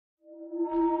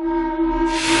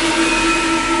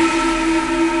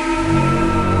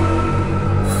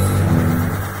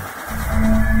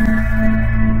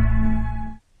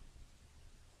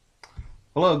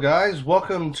Hello guys,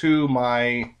 welcome to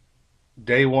my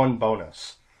day one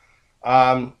bonus.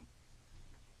 Um,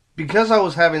 because I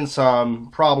was having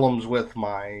some problems with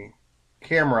my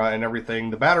camera and everything,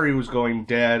 the battery was going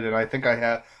dead, and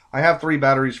I have three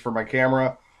batteries for my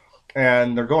camera,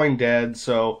 and they're going dead.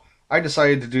 So I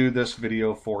decided to do this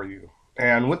video for you.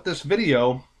 And with this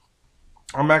video,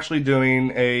 I'm actually doing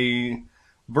a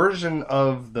version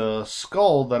of the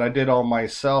skull that I did all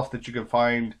myself that you can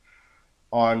find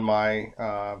on my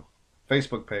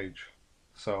Facebook page.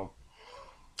 So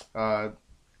I'm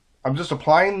just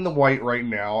applying the white right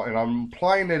now, and I'm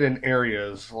applying it in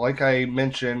areas. Like I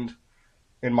mentioned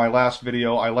in my last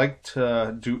video, I like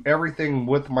to do everything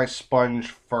with my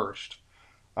sponge first.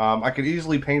 I could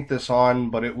easily paint this on,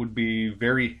 but it would be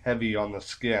very heavy on the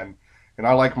skin. And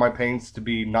I like my paints to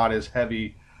be not as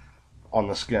heavy on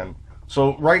the skin.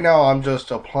 So right now I'm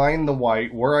just applying the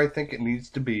white where I think it needs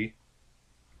to be.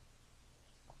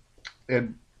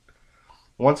 And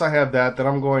once I have that, then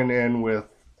I'm going in with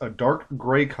a dark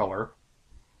gray color,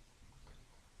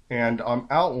 and I'm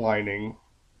outlining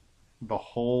the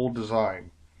whole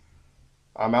design.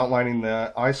 I'm outlining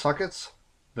the eye sockets,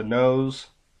 the nose,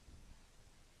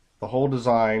 the whole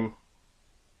design,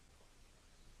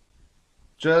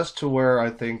 just to where I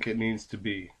think it needs to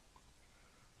be.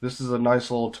 This is a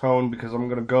nice little tone because I'm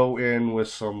going to go in with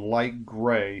some light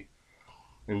gray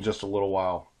in just a little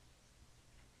while.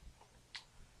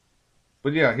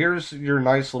 But yeah, here's your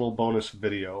nice little bonus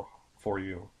video for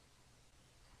you.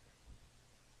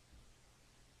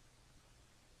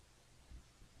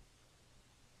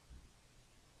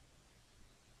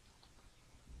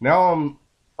 Now I'm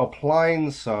applying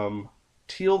some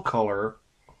teal color,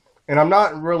 and I'm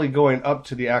not really going up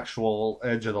to the actual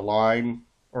edge of the line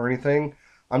or anything.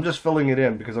 I'm just filling it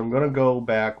in because I'm going to go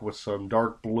back with some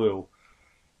dark blue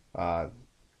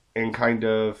and kind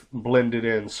of blend it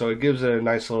in, so it gives it a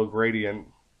nice little gradient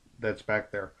that's back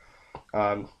there.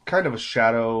 Kind of a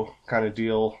shadow kind of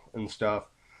deal and stuff.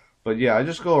 But yeah, I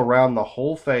just go around the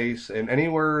whole face, and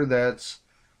anywhere that's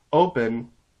open,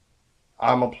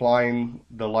 I'm applying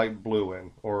the light blue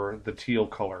in, or the teal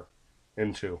color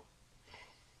into.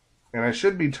 And I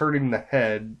should be turning the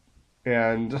head,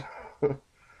 and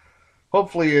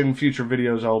hopefully in future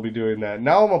videos I'll be doing that.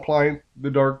 Now I'm applying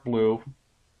the dark blue,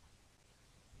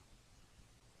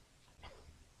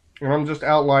 and I'm just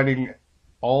outlining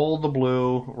all the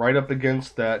blue right up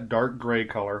against that dark gray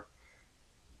color.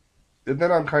 And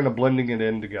then I'm kind of blending it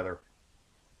in together.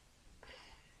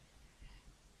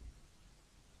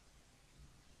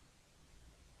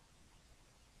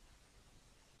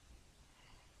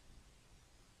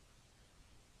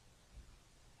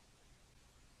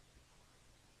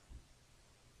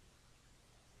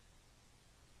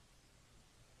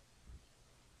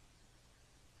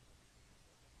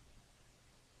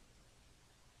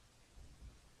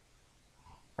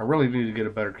 I really need to get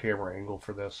a better camera angle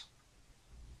for this.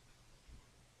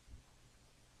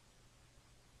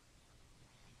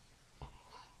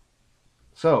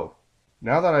 So,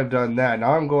 now that I've done that,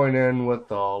 now I'm going in with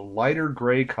the lighter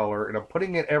gray color, and I'm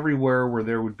putting it everywhere where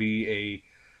there would be a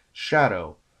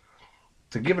shadow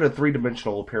to give it a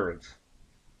three-dimensional appearance.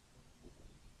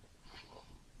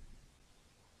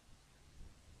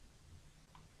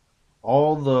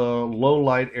 All the low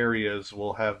light areas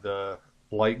will have the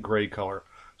light gray color.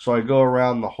 So I go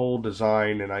around the whole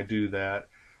design and I do that.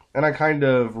 And I kind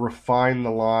of refine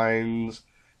the lines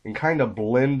and kind of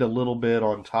blend a little bit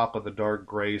on top of the dark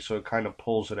gray so it kind of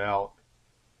pulls it out.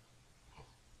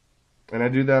 And I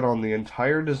do that on the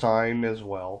entire design as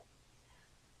well.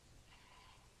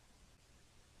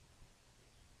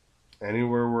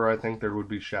 Anywhere where I think there would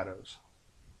be shadows.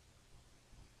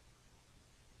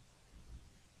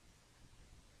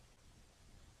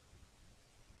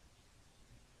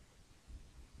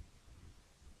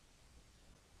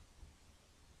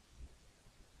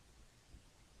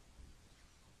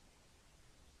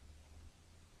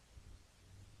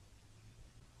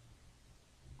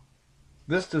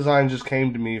 This design just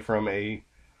came to me from a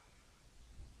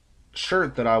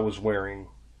shirt that I was wearing.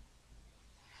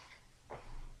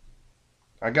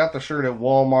 I got the shirt at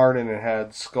Walmart, and it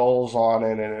had skulls on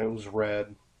it, and it was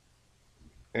red.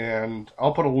 And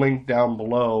I'll put a link down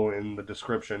below in the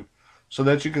description so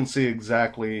that you can see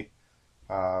exactly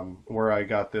where I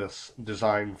got this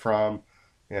design from,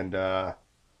 and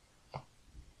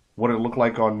what it looked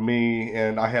like on me.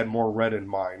 And I had more red in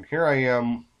mind. Here I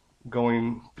am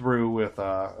going through with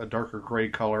a darker gray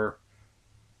color,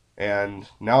 and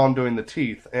now I'm doing the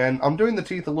teeth. And I'm doing the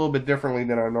teeth a little bit differently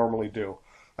than I normally do.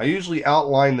 I usually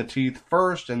outline the teeth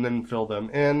first and then fill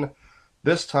them in.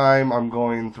 This time I'm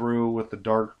going through with the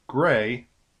dark gray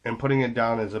and putting it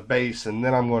down as a base, and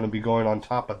then I'm going to be going on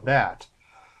top of that.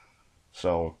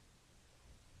 So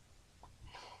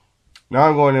now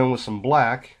I'm going in with some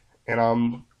black, and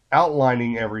I'm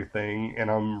outlining everything, and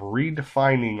I'm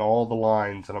redefining all the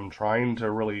lines, and I'm trying to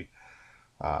really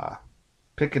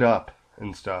pick it up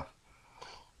and stuff.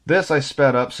 This I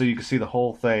sped up so you can see the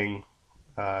whole thing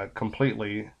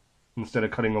completely instead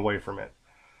of cutting away from it.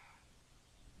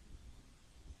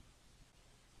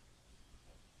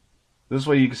 This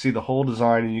way you can see the whole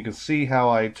design, and you can see how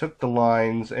I took the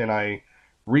lines and I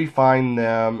refined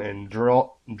them and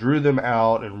drew them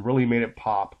out and really made it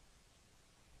pop.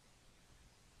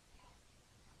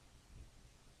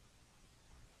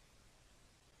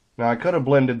 Now I could have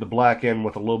blended the black in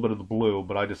with a little bit of the blue,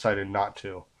 but I decided not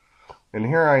to. And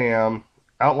here I am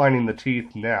outlining the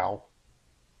teeth now.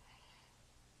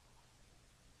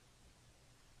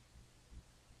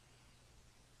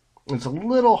 It's a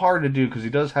little hard to do because he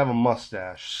does have a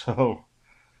mustache, so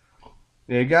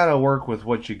you gotta work with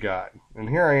what you got. And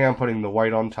here I am putting the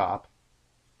white on top.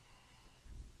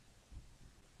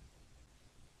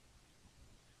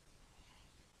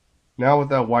 Now with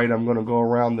that white, I'm going to go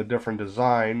around the different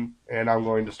design, and I'm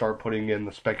going to start putting in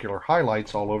the specular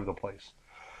highlights all over the place.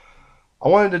 I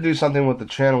wanted to do something with the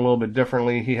chin a little bit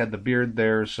differently. He had the beard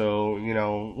there, so, you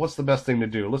know, what's the best thing to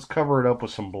do? Let's cover it up with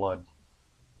some blood.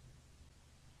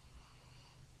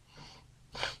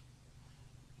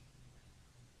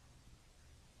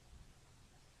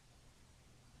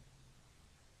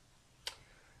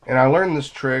 And I learned this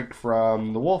trick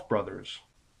from the Wolf Brothers.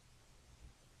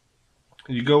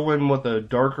 You go in with a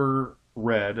darker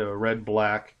red, a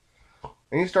red-black,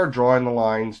 and you start drawing the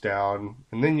lines down,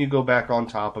 and then you go back on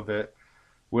top of it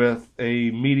with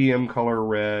a medium color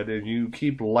red, and you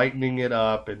keep lightening it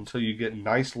up until you get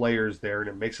nice layers there, and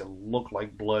it makes it look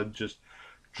like blood just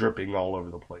dripping all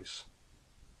over the place.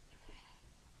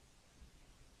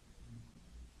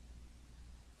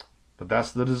 But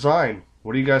that's the design.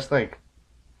 What do you guys think?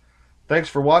 Thanks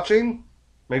for watching.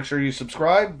 Make sure you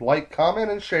subscribe, like,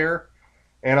 comment, and share.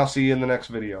 And I'll see you in the next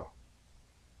video.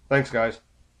 Thanks, guys.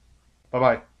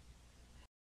 Bye-bye.